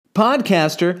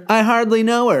Podcaster, I hardly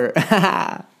know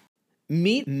her.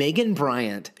 Meet Megan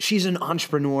Bryant. She's an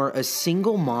entrepreneur, a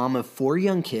single mom of 4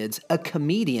 young kids, a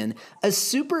comedian, a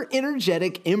super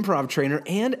energetic improv trainer,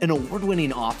 and an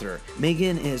award-winning author.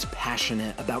 Megan is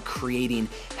passionate about creating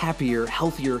happier,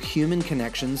 healthier human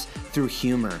connections through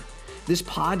humor. This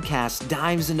podcast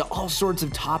dives into all sorts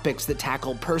of topics that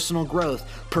tackle personal growth,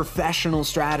 professional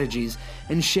strategies,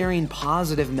 and sharing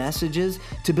positive messages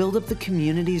to build up the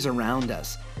communities around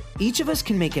us. Each of us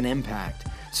can make an impact,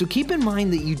 so keep in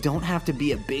mind that you don't have to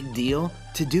be a big deal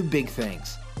to do big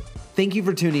things. Thank you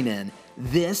for tuning in.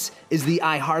 This is the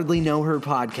I Hardly Know Her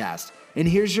podcast, and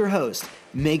here's your host,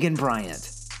 Megan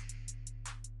Bryant.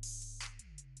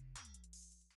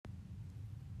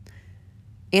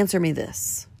 Answer me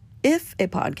this. If a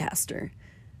podcaster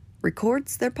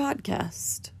records their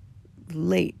podcast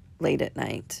late at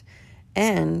night,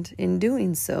 and in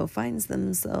doing so finds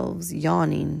themselves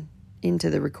yawning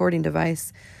into the recording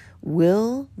device,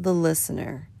 will the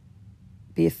listener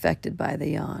be affected by the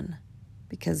yawn?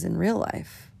 Because in real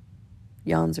life,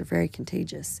 yawns are very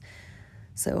contagious.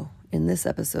 So in this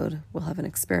episode, we'll have an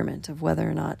experiment of whether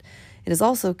or not it is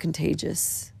also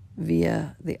contagious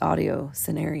via the audio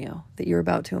scenario that you're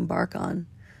about to embark on.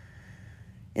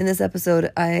 In this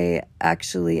episode, I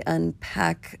actually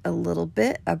unpack a little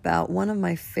bit about one of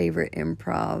my favorite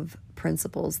improv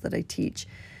principles that I teach.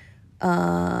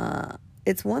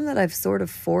 It's one that I've sort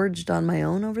of forged on my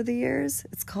own over the years.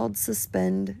 It's called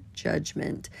suspend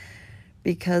judgment,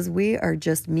 because we are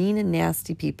just mean and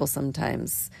nasty people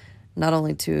sometimes, not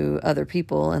only to other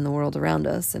people and the world around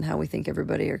us and how we think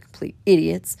everybody are complete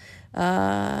idiots.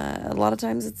 A lot of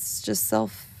times it's just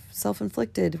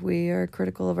self-inflicted. We are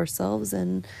critical of ourselves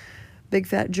and big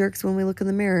fat jerks when we look in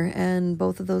the mirror, and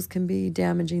both of those can be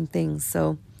damaging things.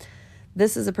 So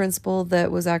this is a principle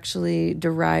that was actually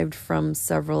derived from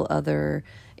several other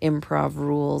improv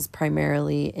rules,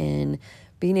 primarily in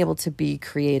being able to be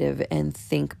creative and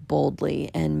think boldly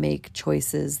and make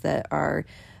choices that are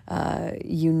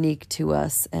unique to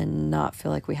us and not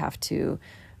feel like we have to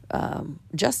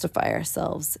justify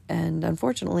ourselves. And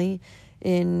unfortunately,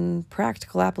 in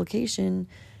practical application,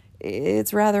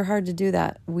 it's rather hard to do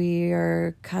that. We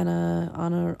are kind of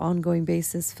on an ongoing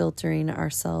basis filtering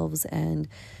ourselves and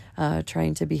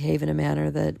trying to behave in a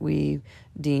manner that we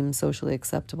deem socially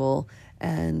acceptable.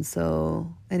 And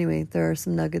so anyway, there are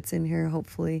some nuggets in here,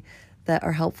 hopefully, that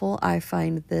are helpful. I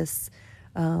find this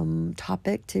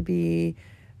topic to be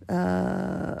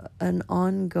an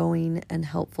ongoing and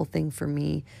helpful thing for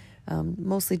me,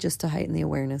 mostly just to heighten the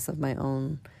awareness of my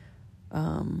own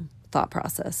thought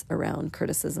process around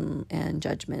criticism and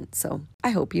judgment. So I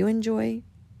hope you enjoy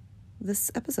this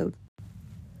episode.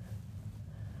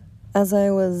 As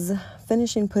I was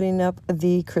finishing putting up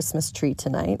the Christmas tree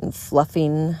tonight and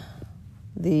fluffing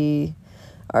the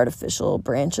artificial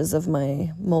branches of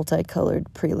my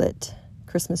multicolored pre-lit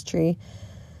Christmas tree,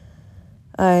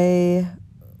 I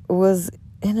was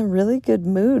in a really good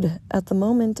mood at the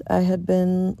moment. I had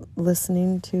been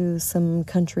listening to some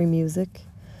country music,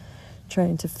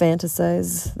 trying to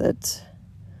fantasize that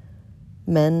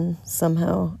men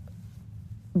somehow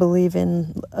believe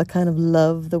in a kind of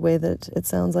love the way that it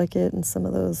sounds like it in some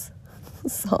of those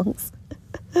songs.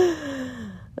 Who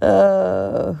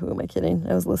am I kidding?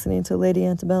 I was listening to Lady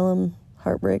Antebellum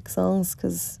heartbreak songs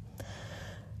because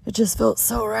it just felt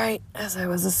so right as I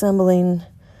was assembling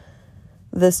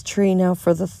this tree now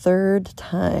for the 3rd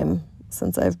time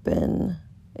since I've been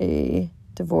a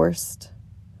divorced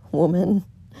woman,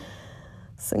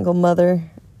 single mother,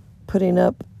 putting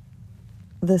up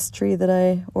this tree that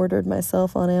I ordered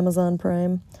myself on Amazon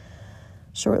Prime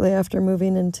shortly after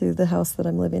moving into the house that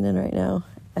I'm living in right now.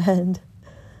 And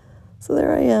so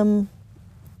there I am,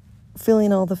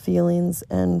 feeling all the feelings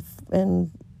and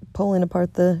pulling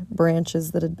apart the branches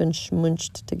that had been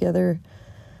schmunched together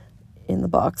in the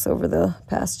box over the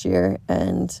past year.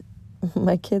 And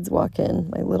my little kids walk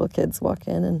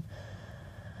in, and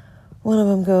one of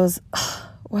them goes,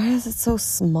 "Why is it so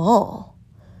small?"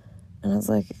 And I was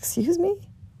like, "Excuse me?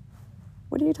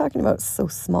 What are you talking about, so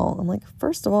small?" I'm like,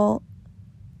 "First of all,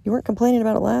 you weren't complaining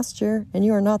about it last year, and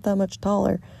you are not that much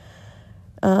taller."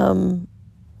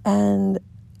 And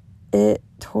it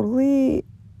totally,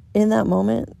 in that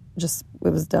moment, it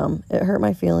was dumb. It hurt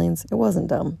my feelings. It wasn't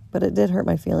dumb, but it did hurt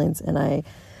my feelings. And I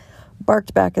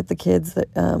barked back at the kids,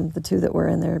 that the 2 that were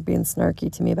in there being snarky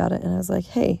to me about it. And I was like,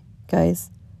 "Hey,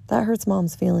 guys, that hurts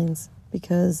Mom's feelings,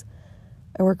 because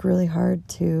I work really hard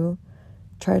to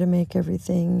try to make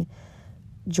everything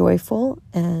joyful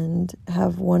and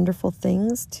have wonderful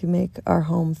things to make our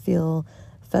home feel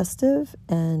festive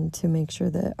and to make sure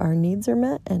that our needs are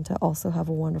met and to also have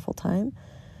a wonderful time.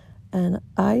 And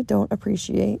I don't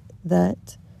appreciate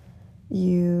that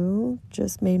you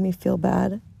just made me feel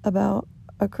bad about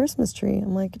a Christmas tree.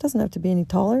 I'm like, it doesn't have to be any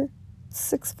taller. It's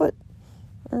 6 foot,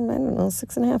 or I don't know,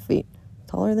 6.5 feet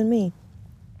taller than me.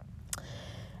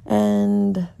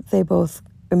 And they both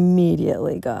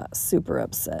immediately got super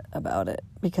upset about it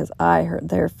because I hurt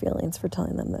their feelings for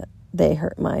telling them that they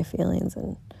hurt my feelings.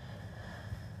 And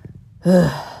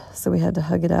so we had to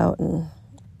hug it out, and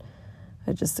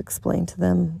I just explained to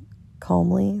them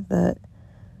calmly that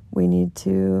we need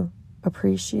to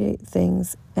appreciate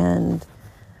things and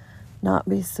not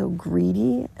be so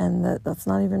greedy, and that's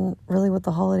not even really what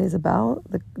the holiday's about.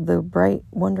 The bright,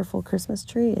 wonderful Christmas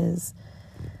tree is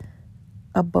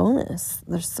a bonus.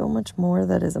 There's so much more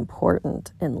that is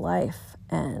important in life,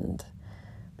 and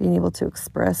being able to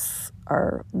express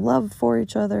our love for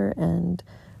each other and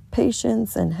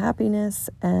patience and happiness.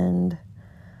 And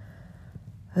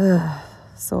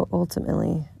so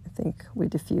ultimately, I think we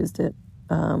diffused it.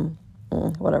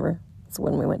 Whatever. It's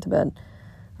when we went to bed,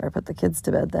 or I put the kids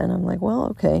to bed then. I'm like, well,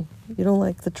 okay, you don't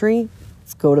like the tree?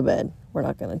 Let's go to bed. We're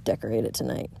not going to decorate it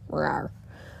tonight. Rawr. I'm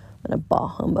going to bah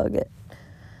humbug it.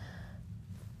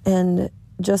 And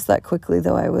just that quickly,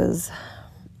 though, I was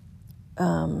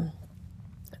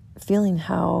feeling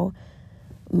how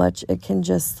much it can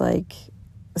just, like,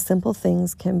 simple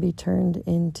things can be turned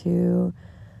into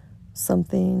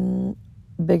something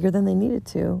bigger than they needed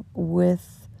to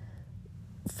with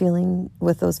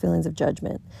those feelings of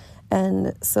judgment.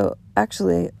 And so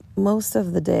actually most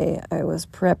of the day I was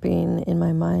prepping in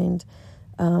my mind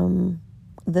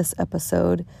this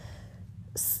episode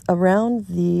around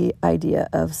the idea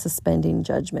of suspending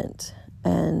judgment.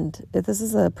 And this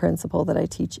is a principle that I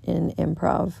teach in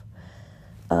improv.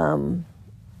 And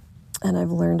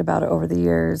I've learned about it over the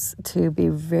years to be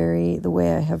the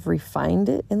way I have refined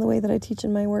it in the way that I teach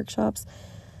in my workshops.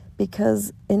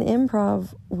 Because in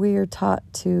improv, we are taught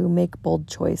to make bold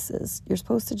choices. You're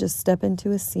supposed to just step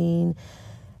into a scene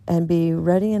and be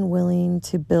ready and willing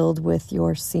to build with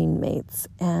your scene mates.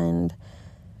 And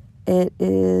it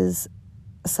is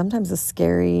sometimes a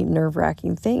scary,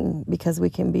 nerve-wracking thing, because we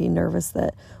can be nervous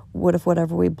that what if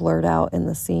whatever we blurt out in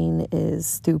the scene is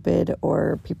stupid,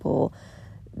 or people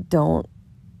don't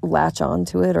latch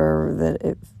onto it, or that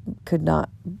it could not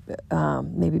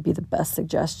maybe be the best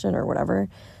suggestion or whatever.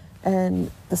 And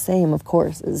the same, of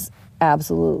course, is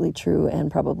absolutely true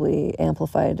and probably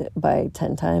amplified by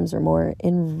 10 times or more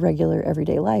in regular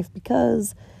everyday life,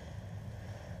 because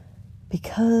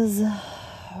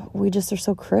we just are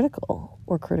so critical.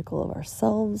 We're critical of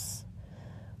ourselves.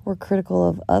 We're critical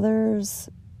of others,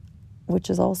 which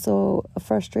is also a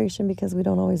frustration because we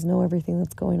don't always know everything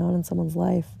that's going on in someone's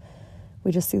life.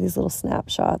 We just see these little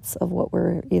snapshots of what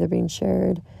we're either being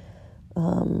shared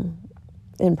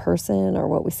in person or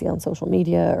what we see on social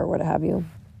media or what have you.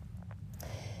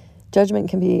 Judgment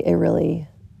can be a really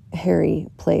hairy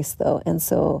place, though. And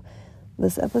so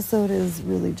this episode is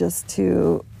really just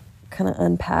to kind of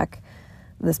unpack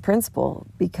this principle,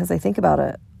 because I think about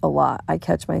it a lot. I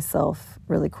catch myself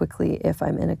really quickly if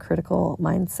I'm in a critical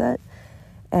mindset.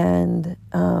 And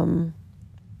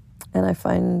I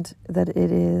find that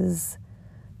it is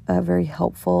a very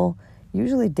helpful,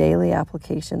 usually daily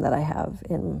application that I have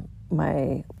in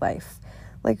my life.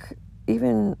 Like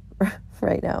even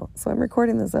right now. So I'm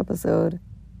recording this episode,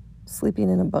 sleeping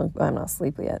in a bunk. I'm not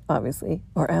sleepy yet, obviously.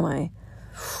 Or am I?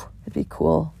 It'd be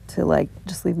cool to like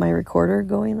just leave my recorder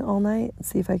going all night and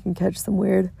see if I can catch some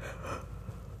weird,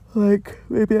 like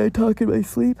maybe I talk in my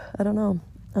sleep. I don't know.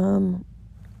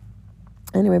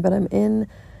 Anyway, but I'm in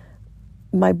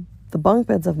the bunk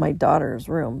beds of my daughter's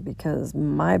room because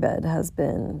my bed has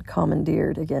been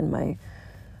commandeered. Again, my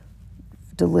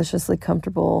deliciously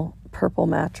comfortable purple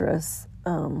mattress,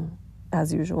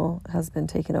 as usual, has been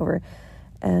taken over.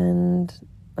 And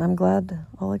I'm glad,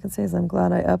 all I can say is I'm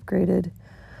glad I upgraded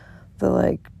the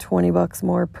like $20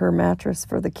 more per mattress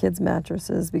for the kids'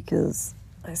 mattresses, because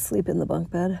I sleep in the bunk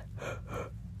bed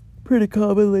pretty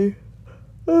commonly.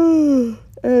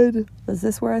 And is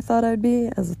this where I thought I'd be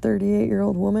as a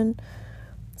 38-year-old woman,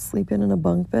 sleeping in a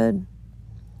bunk bed,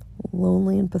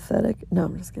 lonely and pathetic? No,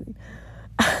 I'm just kidding.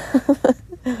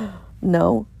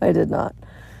 No, I did not.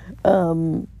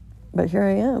 But here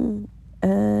I am,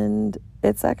 and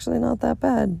it's actually not that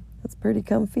bad. It's pretty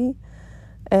comfy,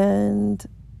 and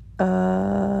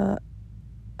I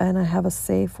have a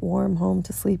safe, warm home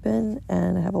to sleep in,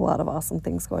 and I have a lot of awesome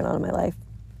things going on in my life.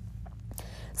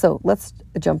 So let's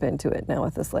jump into it now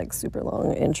with this like super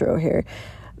long intro here.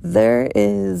 There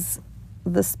is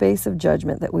the space of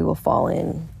judgment that we will fall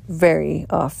in very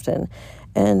often.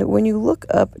 And when you look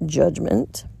up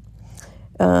judgment,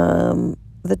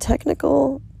 the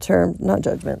technical term, not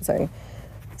judgment, sorry,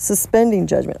 suspending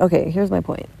judgment. Okay, here's my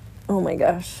point. Oh my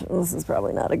gosh, this is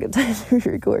probably not a good time to be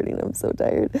recording. I'm so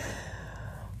tired.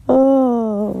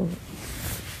 Oh,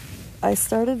 I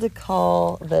started to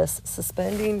call this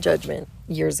suspending judgment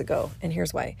years ago, and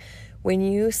here's why. When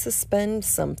you suspend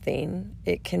something,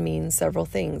 it can mean several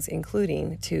things,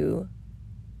 including to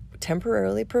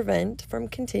temporarily prevent from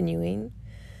continuing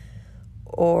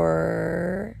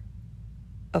or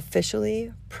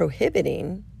officially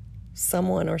prohibiting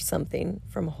someone or something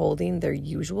from holding their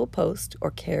usual post or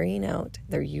carrying out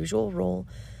their usual role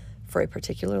for a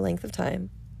particular length of time,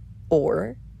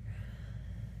 or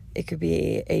it could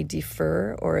be a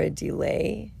defer or a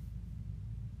delay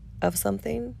of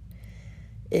something.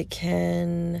 It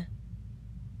can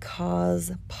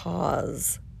cause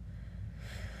pause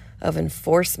of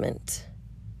enforcement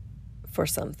for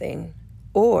something,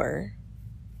 or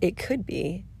it could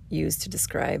be used to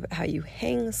describe how you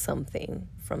hang something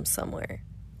from somewhere.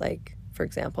 Like, for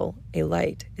example, a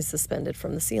light is suspended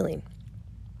from the ceiling.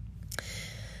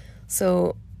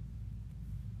 So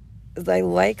I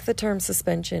like the term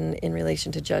suspension in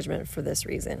relation to judgment for this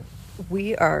reason.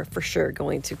 We are for sure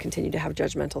going to continue to have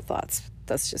judgmental thoughts.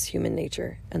 That's just human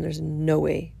nature, and there's no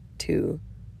way to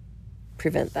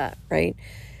prevent that, right?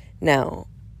 Now,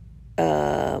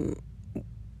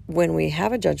 when we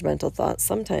have a judgmental thought,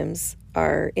 sometimes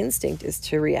our instinct is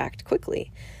to react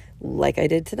quickly, like I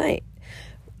did tonight.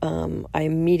 I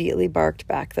immediately barked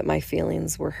back that my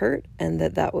feelings were hurt and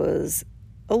that was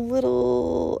a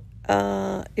little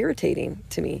irritating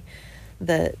to me,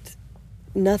 that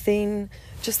nothing,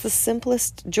 just the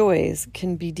simplest joys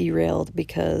can be derailed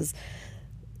because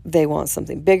they want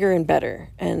something bigger and better.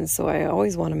 And so I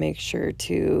always want to make sure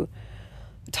to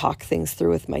talk things through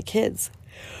with my kids.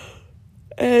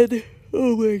 And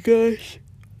oh my gosh,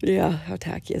 yeah, how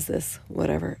tacky is this?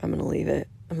 Whatever, I'm gonna leave it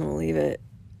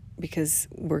because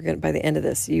by the end of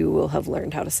this, you will have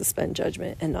learned how to suspend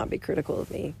judgment and not be critical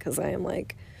of me, because I am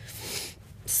like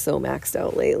so maxed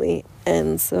out lately.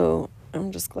 And so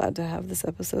I'm just glad to have this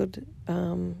episode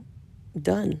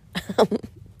done.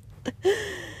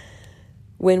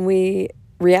 When we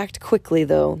react quickly,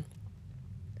 though,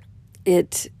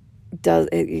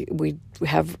 we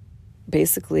have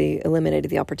basically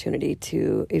eliminated the opportunity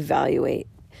to evaluate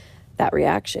that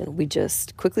reaction. We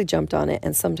just quickly jumped on it,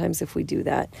 and sometimes if we do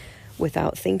that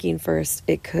without thinking first,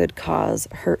 it could cause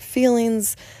hurt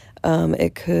feelings.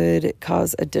 It could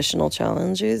cause additional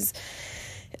challenges.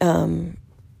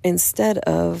 Instead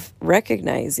of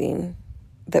recognizing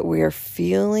that we are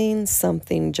feeling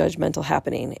something judgmental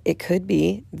happening, it could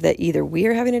be that either we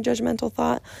are having a judgmental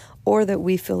thought or that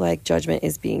we feel like judgment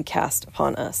is being cast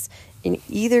upon us. In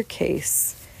either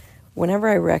case, whenever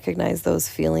I recognize those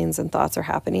feelings and thoughts are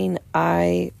happening,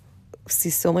 I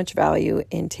see so much value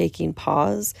in taking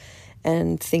pause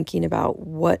and thinking about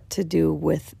what to do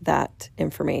with that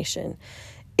information.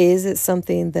 Is it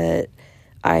something that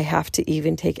I have to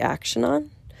even take action on?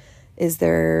 Is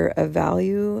there a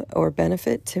value or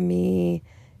benefit to me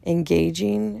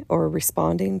engaging or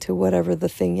responding to whatever the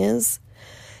thing is?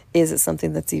 Is it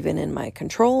something that's even in my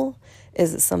control?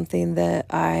 Is it something that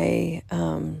I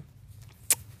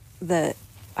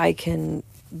can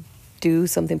do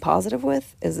something positive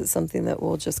with? Is it something that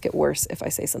will just get worse if I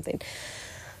say something?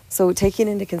 So taking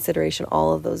into consideration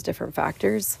all of those different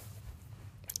factors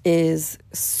is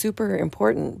super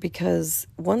important, because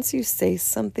once you say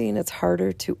something, it's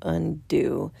harder to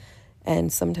undo.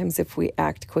 And sometimes if we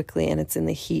act quickly and it's in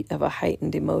the heat of a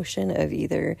heightened emotion of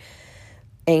either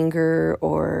anger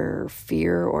or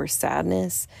fear or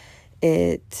sadness,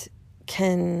 it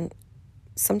can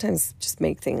sometimes just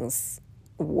make things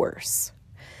worse.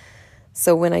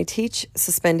 So when I teach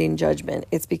suspending judgment,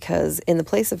 it's because in the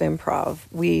place of improv,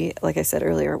 we, like I said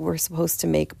earlier, we're supposed to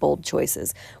make bold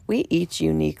choices. We each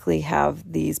uniquely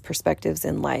have these perspectives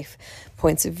in life,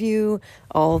 points of view,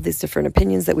 all of these different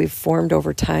opinions that we've formed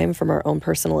over time from our own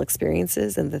personal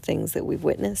experiences and the things that we've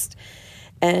witnessed.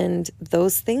 And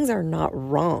those things are not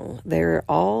wrong. They're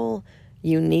all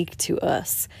unique to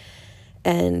us.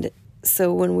 And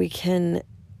so when we can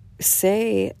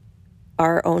say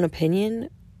our own opinion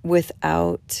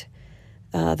without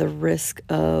the risk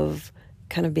of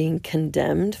kind of being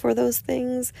condemned for those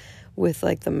things with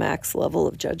like the max level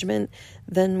of judgment,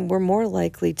 then we're more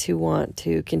likely to want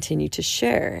to continue to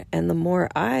share. And the more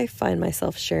I find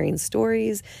myself sharing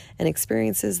stories and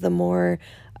experiences, the more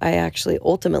I actually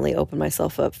ultimately open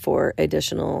myself up for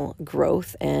additional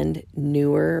growth and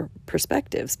newer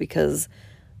perspectives, because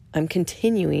I'm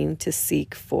continuing to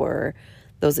seek for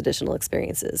those additional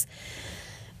experiences.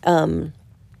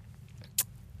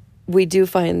 We do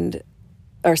find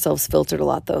ourselves filtered a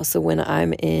lot though. So when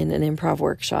I'm in an improv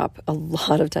workshop, a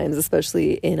lot of times,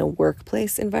 especially in a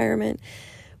workplace environment,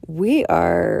 we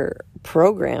are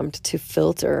programmed to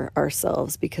filter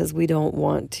ourselves because we don't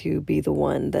want to be the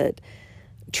one that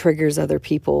triggers other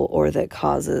people or that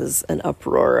causes an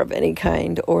uproar of any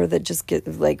kind, or that just get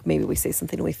like, maybe we say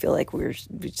something and we feel like we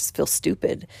just feel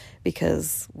stupid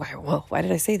because why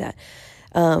did I say that?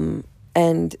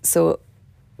 And so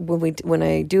when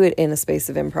I do it in a space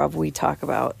of improv, we talk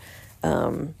about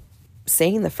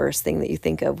saying the first thing that you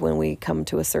think of when we come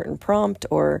to a certain prompt,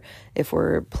 or if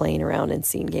we're playing around in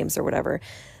scene games or whatever.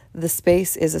 The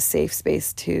space is a safe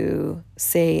space to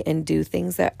say and do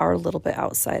things that are a little bit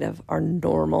outside of our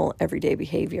normal everyday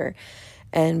behavior.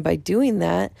 And by doing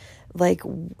that, like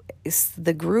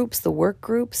the work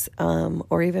groups,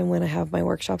 or even when I have my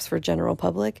workshops for general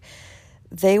public,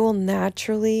 they will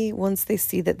naturally, once they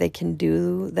see that they can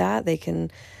do that, they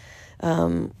can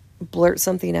blurt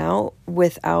something out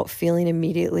without feeling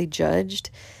immediately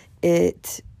judged.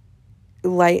 It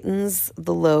lightens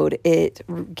the load. It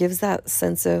gives that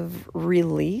sense of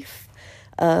relief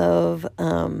of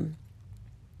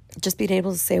just being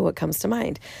able to say what comes to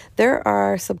mind. There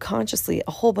are subconsciously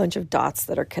a whole bunch of dots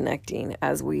that are connecting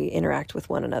as we interact with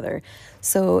one another.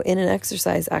 So in an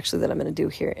exercise actually that I'm going to do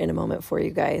here in a moment for you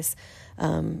guys,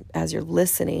 as you're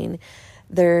listening,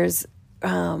 there's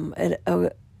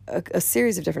a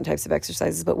series of different types of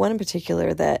exercises, but one in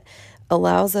particular that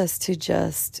allows us to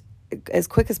just, as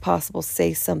quick as possible,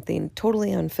 say something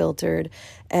totally unfiltered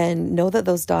and know that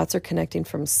those dots are connecting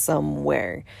from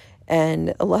somewhere.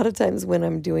 And a lot of times when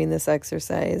I'm doing this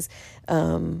exercise,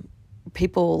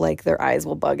 people, like, their eyes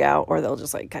will bug out, or they'll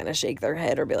just like kind of shake their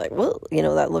head or be like, well,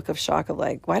 that look of shock of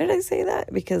like, why did I say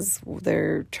that? Because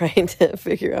they're trying to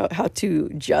figure out how to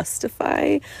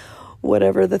justify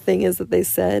whatever the thing is that they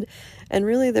said. And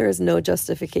really, there is no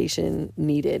justification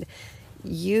needed.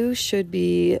 You should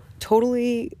be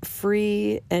totally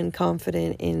free and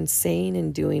confident in saying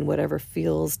and doing whatever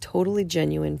feels totally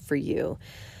genuine for you.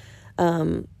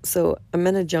 So I'm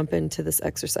going to jump into this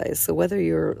exercise. So whether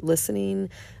you're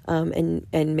listening, and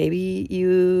maybe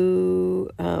you,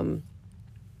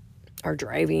 are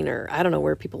driving, or I don't know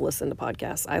where people listen to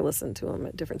podcasts. I listen to them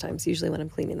at different times, usually when I'm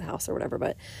cleaning the house or whatever,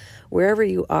 but wherever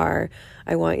you are,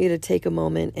 I want you to take a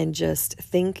moment and just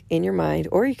think in your mind,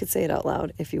 or you could say it out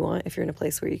loud if you want, if you're in a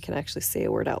place where you can actually say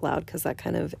a word out loud, because that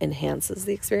kind of enhances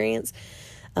the experience.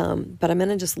 But I'm going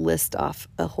to just list off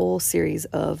a whole series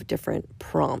of different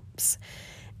prompts.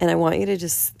 And I want you to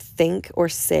just think or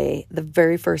say the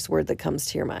very first word that comes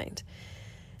to your mind.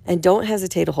 And don't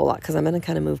hesitate a whole lot, because I'm going to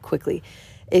kind of move quickly.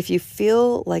 If you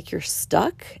feel like you're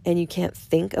stuck and you can't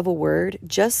think of a word,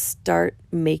 just start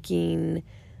making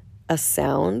a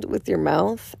sound with your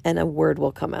mouth and a word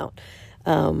will come out.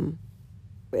 And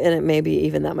it may be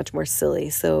even that much more silly.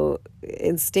 So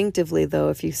instinctively, though,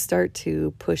 if you start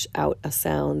to push out a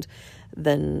sound,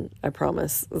 then I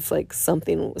promise it's like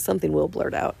something will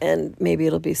blurt out, and maybe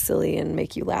it'll be silly and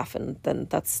make you laugh, and then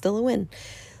that's still a win.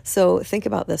 So think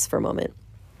about this for a moment.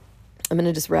 I'm going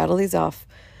to just rattle these off.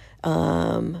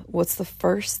 What's the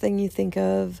first thing you think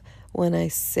of when I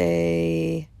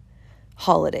say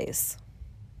holidays?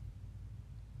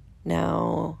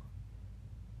 Now,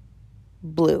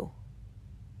 blue.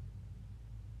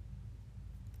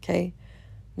 Okay.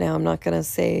 Now I'm not going to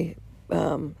say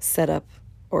set up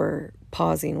or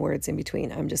pausing words in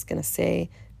between. I'm just going to say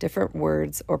different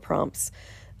words or prompts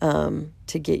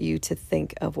to get you to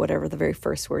think of whatever the very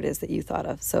first word is that you thought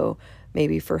of. So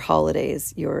maybe for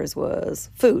holidays, yours was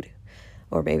food,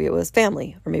 or maybe it was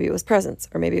family, or maybe it was presents,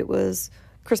 or maybe it was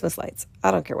Christmas lights.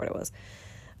 I don't care what it was.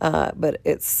 But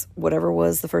it's whatever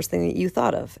was the first thing that you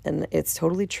thought of, and it's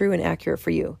totally true and accurate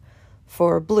for you.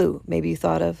 For blue, maybe you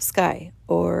thought of sky,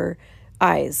 or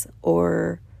eyes,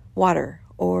 or water,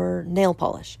 or nail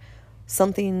polish.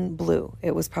 Something blue.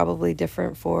 It was probably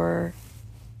different for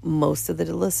most of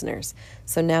the listeners.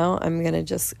 So now I'm going to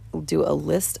just do a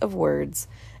list of words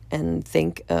and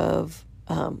think of,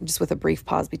 just with a brief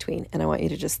pause between, and I want you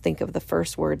to just think of the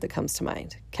first word that comes to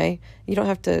mind, okay? You don't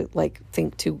have to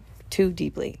think too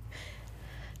deeply.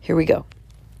 Here we go.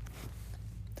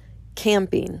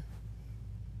 Camping.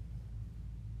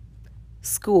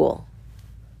 School.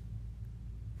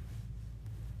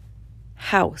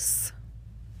 House.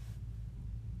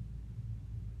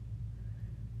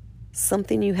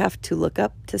 Something you have to look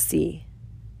up to see.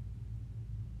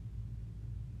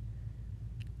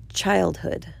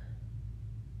 Childhood.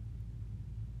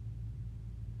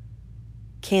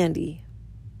 Candy.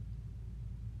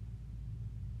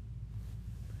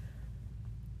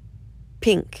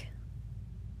 Pink.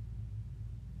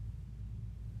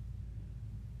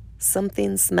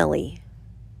 something smelly.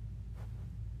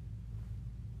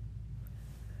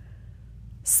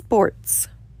 Sports.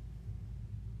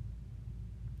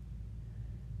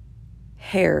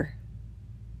 Hair.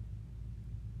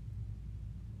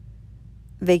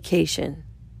 Vacation.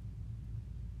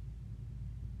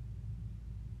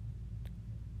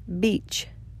 Beach.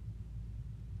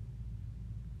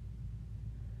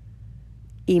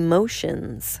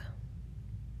 Emotions.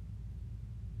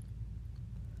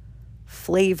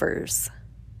 Flavors.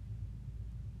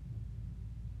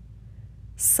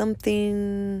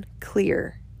 Something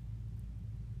clear.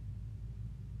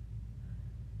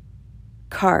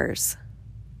 Cars.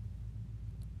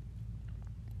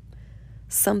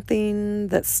 Something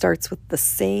that starts with the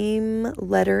same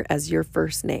letter as your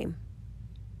first name.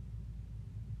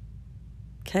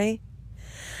 Okay?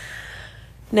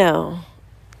 Now,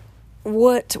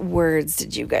 what words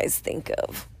did you guys think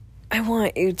of? I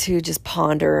want you to just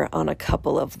ponder on a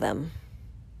couple of them.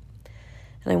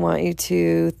 And I want you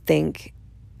to think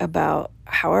about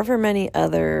however many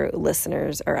other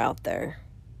listeners are out there.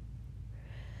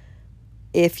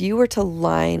 If you were to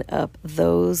line up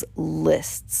those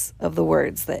lists of the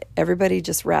words that everybody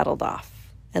just rattled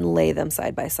off and lay them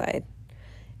side by side,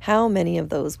 how many of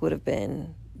those would have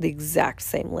been the exact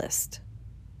same list?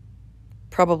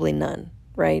 Probably none,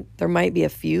 right? There might be a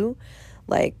few,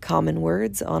 like common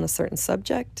words on a certain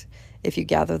subject, if you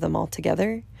gather them all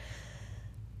together.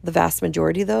 The vast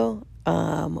majority, though,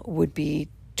 would be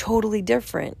totally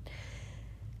different.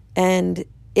 And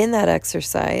in that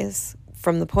exercise,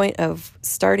 from the point of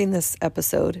starting this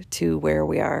episode to where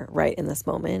we are right in this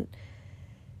moment,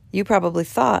 you probably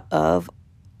thought of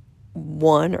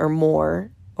one or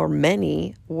more or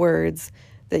many words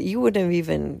that you wouldn't have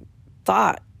even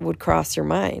thought would cross your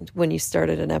mind when you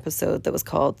started an episode that was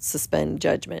called Suspend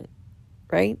Judgment,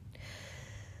 right?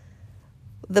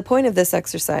 The point of this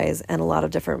exercise and a lot of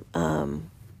different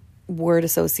word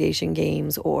association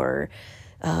games or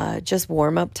just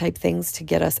warm-up type things to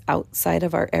get us outside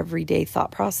of our everyday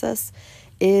thought process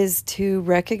is to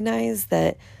recognize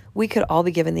that we could all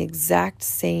be given the exact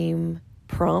same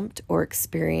prompt or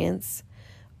experience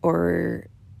or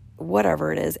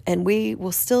whatever it is, and we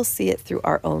will still see it through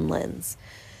our own lens.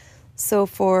 So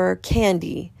for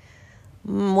candy,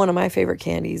 one of my favorite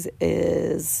candies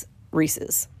is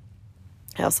Reese's.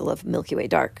 I also love Milky Way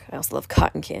Dark. I also love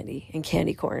cotton candy and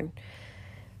candy corn.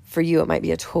 For you, it might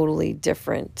be a totally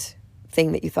different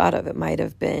thing that you thought of. It might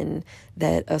have been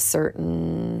that a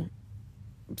certain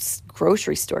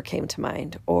grocery store came to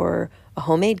mind, or a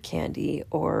homemade candy,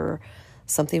 or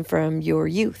something from your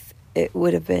youth. It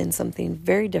would have been something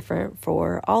very different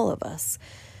for all of us.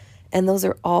 And those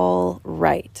are all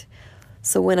right.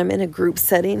 So when I'm in a group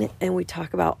setting and we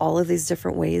talk about all of these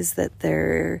different ways that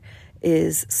there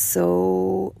is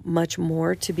so much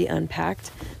more to be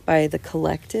unpacked by the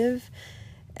collective,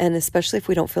 and especially if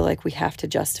we don't feel like we have to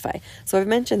justify. So I've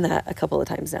mentioned that a couple of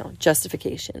times now,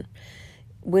 justification.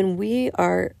 When we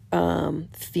are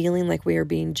feeling like we are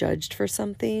being judged for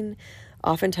something,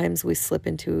 oftentimes we slip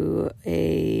into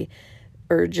a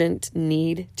urgent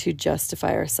need to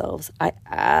justify ourselves. I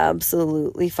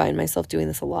absolutely find myself doing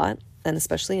this a lot, and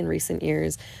especially in recent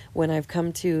years when I've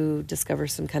come to discover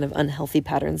some kind of unhealthy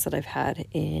patterns that I've had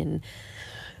in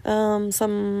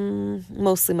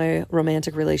mostly my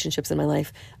romantic relationships in my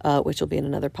life, which will be in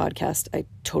another podcast. I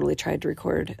totally tried to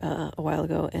record a while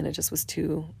ago, and it just was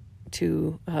too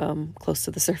close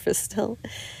to the surface still.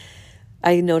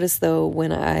 I noticed, though,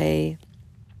 when I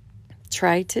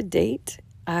try to date,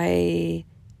 I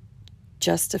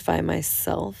justify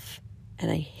myself,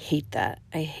 and I hate that.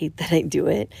 I hate that I do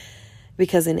it.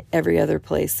 Because in every other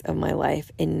place of my life,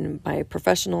 in my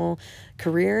professional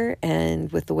career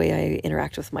and with the way I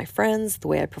interact with my friends, the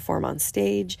way I perform on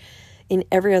stage, in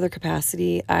every other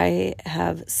capacity, I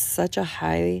have such a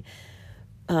high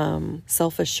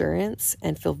self-assurance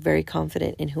and feel very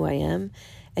confident in who I am.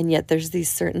 And yet there's these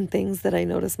certain things that I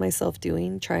notice myself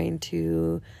doing, trying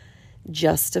to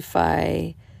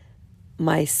justify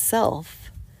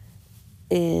myself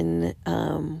in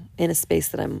a space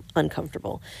that I'm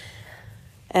uncomfortable.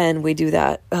 And we do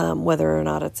that whether or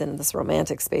not it's in this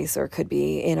romantic space, or it could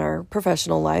be in our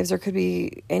professional lives, or it could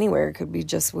be anywhere. It could be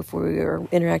just if we are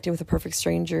interacting with a perfect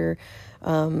stranger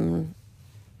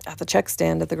at the check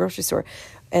stand at the grocery store.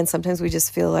 And sometimes we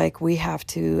just feel like we have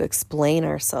to explain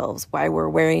ourselves, why we're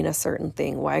wearing a certain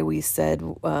thing, why we said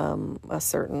a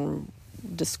certain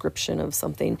description of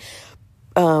something.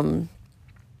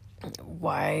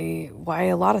 Why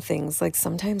a lot of things. Like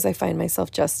sometimes I find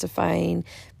myself justifying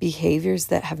behaviors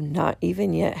that have not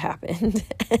even yet happened.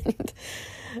 And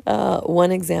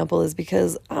One example is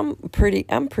because I'm pretty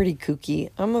kooky.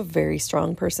 I'm a very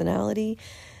strong personality,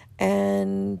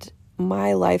 and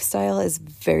my lifestyle is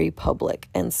very public.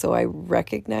 And so I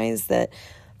recognize that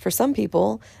for some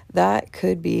people, that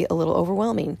could be a little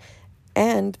overwhelming.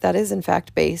 And that is, in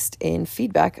fact, based in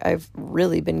feedback I've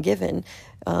really been given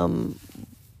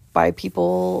by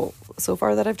people so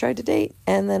far that I've tried to date.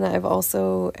 And then I've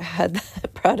also had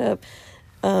that brought up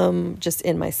just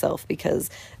in myself, because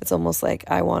it's almost like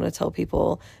I want to tell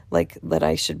people like that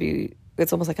I should be,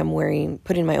 it's almost like I'm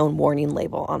putting my own warning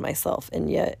label on myself. And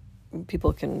yet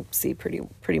people can see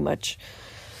pretty much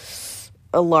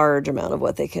a large amount of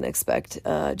what they can expect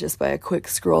just by a quick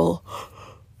scroll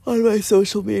on my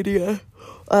social media.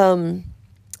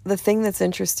 The thing that's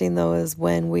interesting, though, is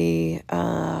when we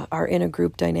are in a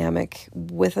group dynamic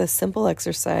with a simple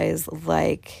exercise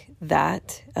like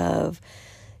that of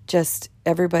just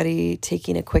everybody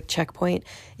taking a quick checkpoint.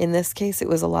 In this case, it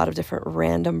was a lot of different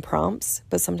random prompts,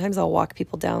 but sometimes I'll walk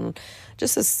people down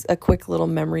just a quick little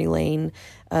memory lane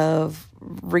of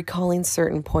recalling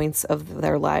certain points of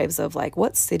their lives of like,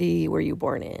 what city were you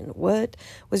born in? What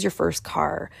was your first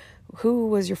car? Who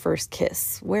was your first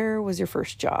kiss? Where was your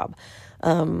first job?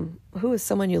 Who was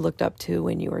someone you looked up to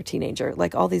when you were a teenager?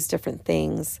 Like all these different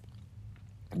things,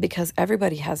 because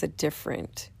everybody has a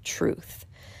different truth.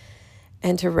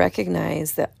 And to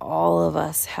recognize that all of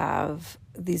us have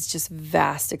these just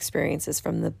vast experiences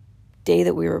from the day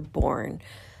that we were born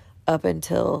up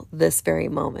until this very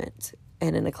moment.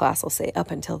 And in a class, I'll say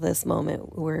up until this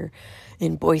moment, we're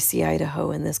in Boise, Idaho,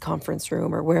 in this conference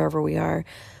room or wherever we are.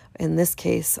 In this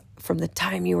case, from the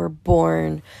time you were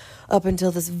born up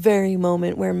until this very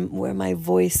moment where my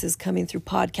voice is coming through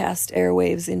podcast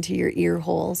airwaves into your ear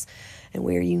holes, and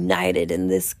we're united in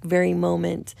this very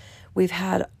moment. We've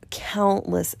had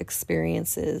countless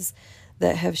experiences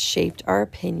that have shaped our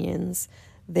opinions.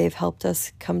 They've helped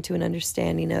us come to an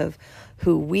understanding of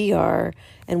who we are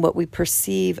and what we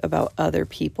perceive about other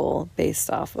people based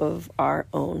off of our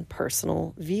own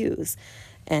personal views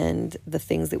and the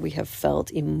things that we have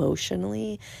felt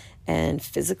emotionally and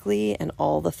physically and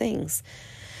all the things.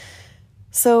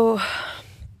 So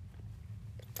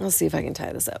I'll see if I can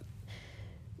tie this up.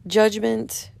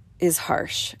 Judgment is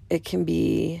harsh. It can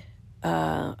be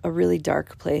a really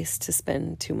dark place to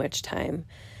spend too much time.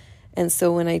 And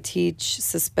so when I teach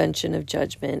suspension of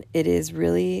judgment, it is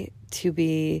really to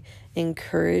be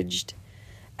encouraged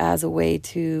as a way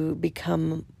to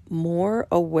become more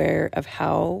aware of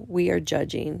how we are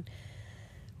judging.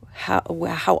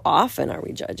 How often are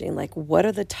we judging? Like, what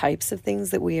are the types of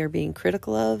things that we are being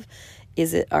critical of?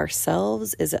 Is it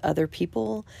ourselves? Is it other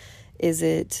people? Is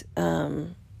it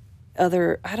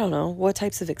I don't know, what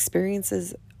types of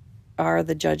experiences are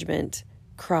the judgment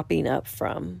cropping up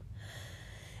from?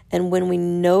 And when we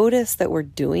notice that we're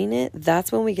doing it,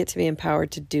 that's when we get to be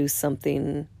empowered to do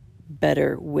something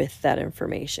better with that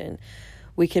information.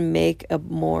 We can make a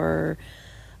more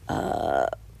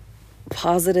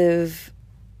positive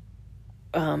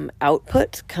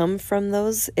output come from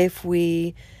those if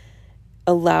we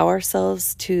allow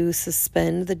ourselves to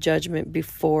suspend the judgment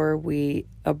before we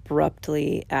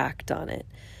abruptly act on it.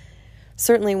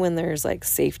 Certainly when there's like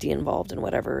safety involved and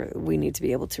whatever, we need to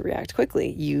be able to react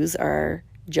quickly. Use our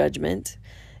judgment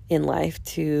in life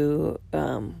to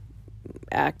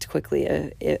act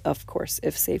quickly, of course,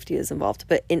 if safety is involved.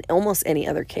 But in almost any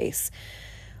other case,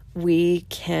 we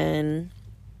can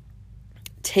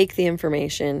take the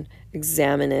information,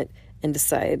 examine it, and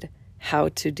decide how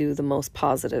to do the most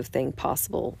positive thing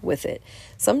possible with it.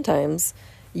 Sometimes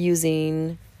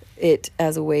using it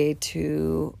as a way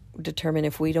to determine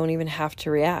if we don't even have to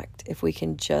react, if we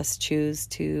can just choose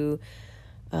to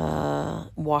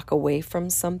walk away from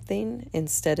something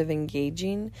instead of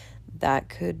engaging, that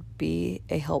could be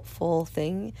a helpful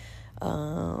thing.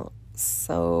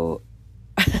 So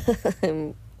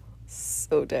I'm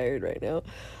so tired right now.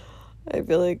 I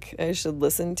feel like I should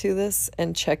listen to this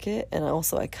and check it. And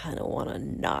also I kind of want to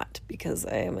not, because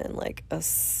I am in like a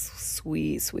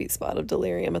sweet spot of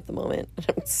delirium at the moment.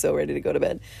 I'm so ready to go to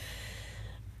bed.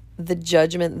 The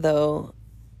judgment, though,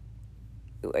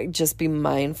 just be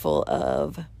mindful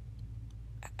of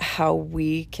how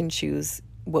we can choose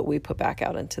what we put back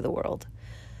out into the world.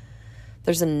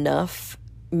 There's enough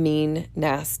mean,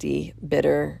 nasty,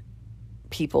 bitter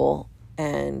people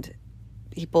and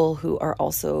people who are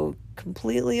also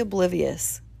completely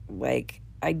oblivious. Like,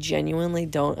 I genuinely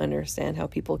don't understand how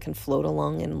people can float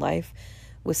along in life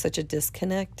with such a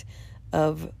disconnect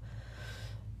of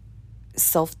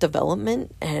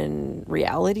self-development and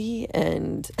reality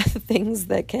and things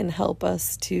that can help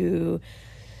us to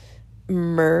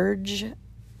merge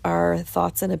our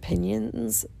thoughts and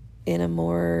opinions in a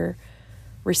more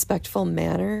respectful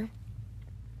manner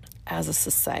as a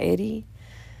society.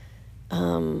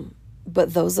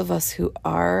 But those of us who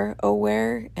are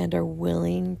aware and are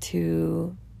willing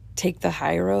to take the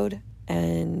high road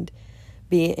and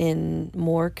be in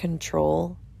more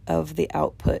control of the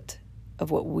output of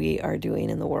what we are doing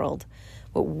in the world,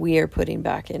 what we are putting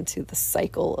back into the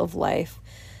cycle of life,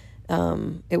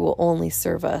 it will only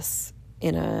serve us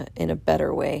in a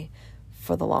better way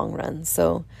for the long run.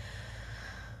 So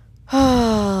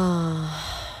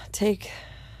take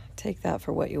that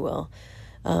for what you will.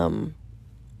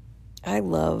 I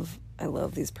love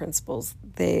these principles.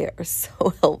 They are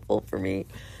so helpful for me.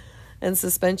 And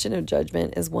suspension of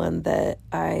judgment is one that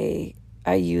I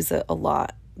use it a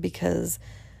lot, because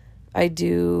I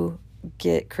do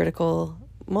get critical,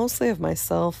 mostly of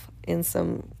myself in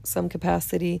some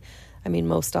capacity. I mean,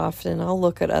 most often I'll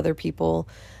look at other people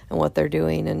and what they're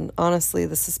doing. And honestly,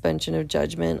 the suspension of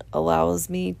judgment allows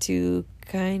me to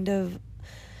kind of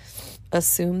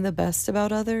assume the best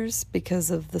about others because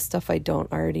of the stuff I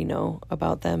don't already know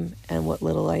about them and what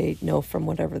little I know from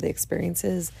whatever the experience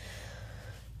is.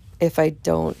 If I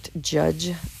don't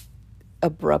judge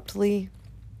abruptly,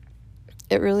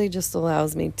 it really just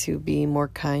allows me to be more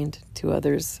kind to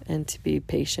others and to be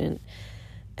patient.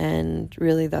 And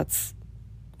really, that's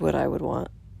what I would want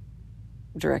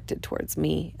directed towards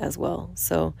me as well.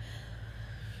 So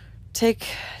take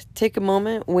a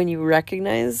moment when you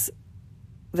recognize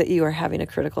that you are having a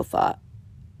critical thought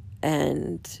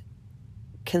and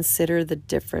consider the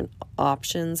different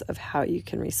options of how you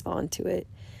can respond to it,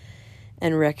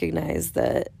 and recognize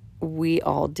that we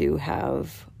all do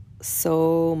have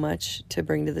so much to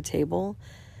bring to the table.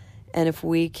 And if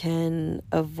we can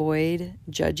avoid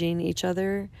judging each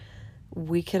other,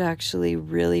 we could actually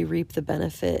really reap the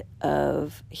benefit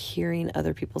of hearing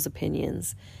other people's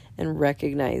opinions and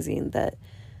recognizing that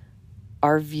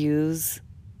our views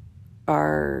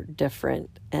are different,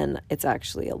 and it's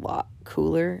actually a lot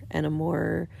cooler and a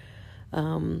more,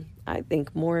 I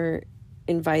think, more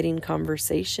inviting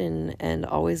conversation, and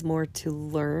always more to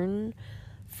learn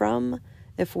from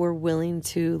if we're willing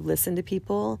to listen to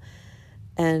people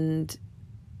and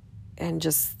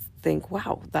just think,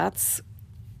 wow,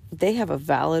 they have a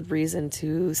valid reason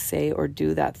to say or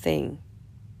do that thing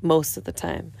most of the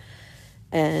time.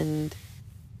 And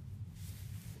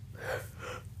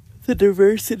the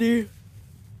diversity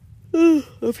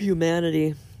of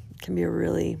humanity can be a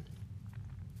really,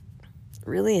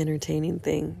 really entertaining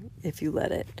thing if you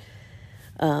let it.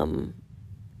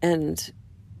 And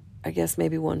I guess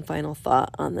maybe one final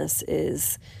thought on this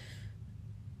is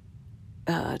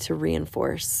to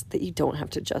reinforce that you don't have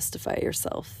to justify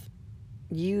yourself.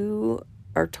 You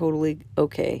are totally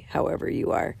okay however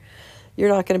you are. You're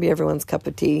not going to be everyone's cup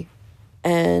of tea.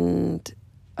 And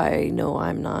I know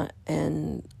I'm not.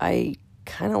 And I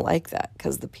kind of like that,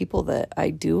 because the people that I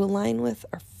do align with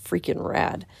are freaking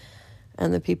rad.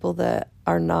 And the people that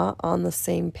are not on the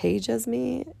same page as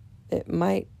me, it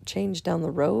might change down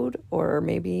the road or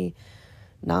maybe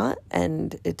not.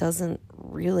 And it doesn't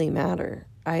really matter.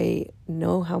 I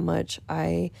know how much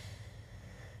I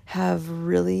have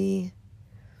really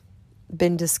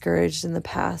been discouraged in the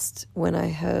past when I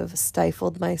have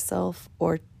stifled myself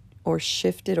or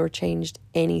shifted or changed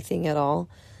anything at all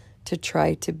to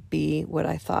try to be what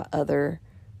I thought other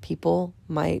people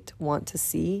might want to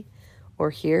see or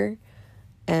hear.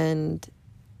 And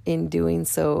in doing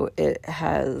so, it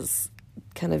has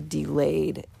kind of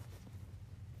delayed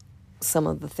some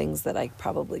of the things that I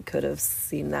probably could have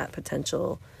seen that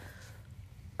potential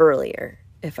earlier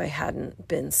if I hadn't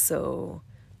been so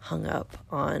hung up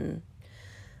on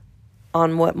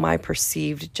what my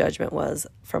perceived judgment was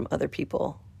from other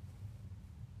people,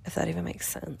 if that even makes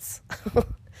sense.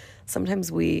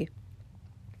 Sometimes we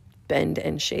bend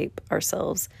and shape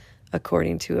ourselves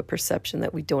according to a perception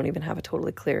that we don't even have a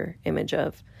totally clear image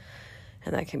of.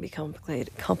 And that can be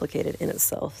complicated in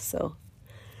itself. So,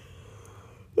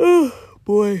 oh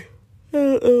boy, I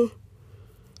don't know.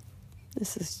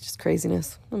 This is just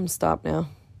craziness. I'm going to stop now.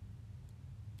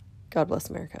 God bless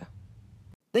America.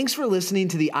 Thanks for listening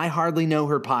to the I Hardly Know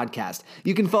Her podcast.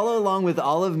 You can follow along with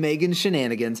all of Megan's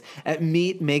shenanigans at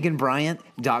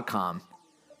meetmeganbryant.com.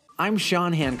 I'm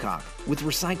Sean Hancock with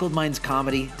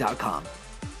recycledmindscomedy.com.